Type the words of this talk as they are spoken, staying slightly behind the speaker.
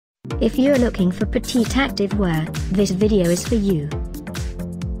If you're looking for petite activewear, this video is for you.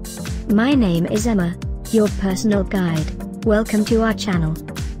 My name is Emma, your personal guide. Welcome to our channel.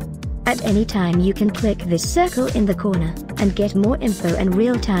 At any time you can click this circle in the corner, and get more info and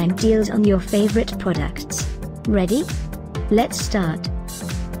real-time deals on your favorite products. Ready? Let's start.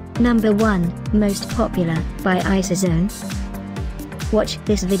 Number 1, Most Popular, by Icyzone. Watch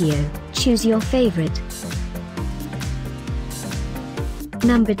this video, choose your favorite.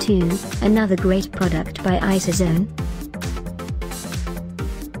 Number 2, another great product by Icyzone.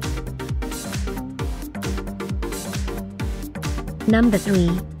 Number 3.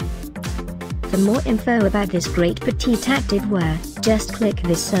 For more info about this great petite activewear, just click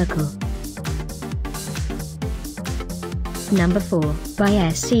this circle. Number 4, by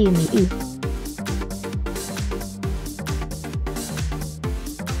Strappy.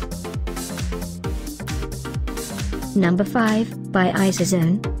 Number 5, by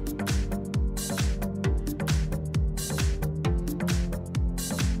Icyzone.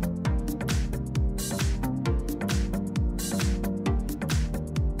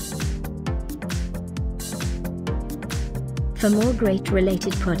 For more great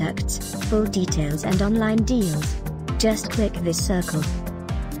related products, full details and online deals, just click this circle.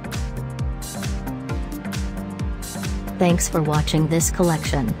 Thanks for watching this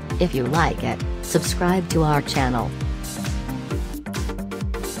collection. If you like it, subscribe to our channel.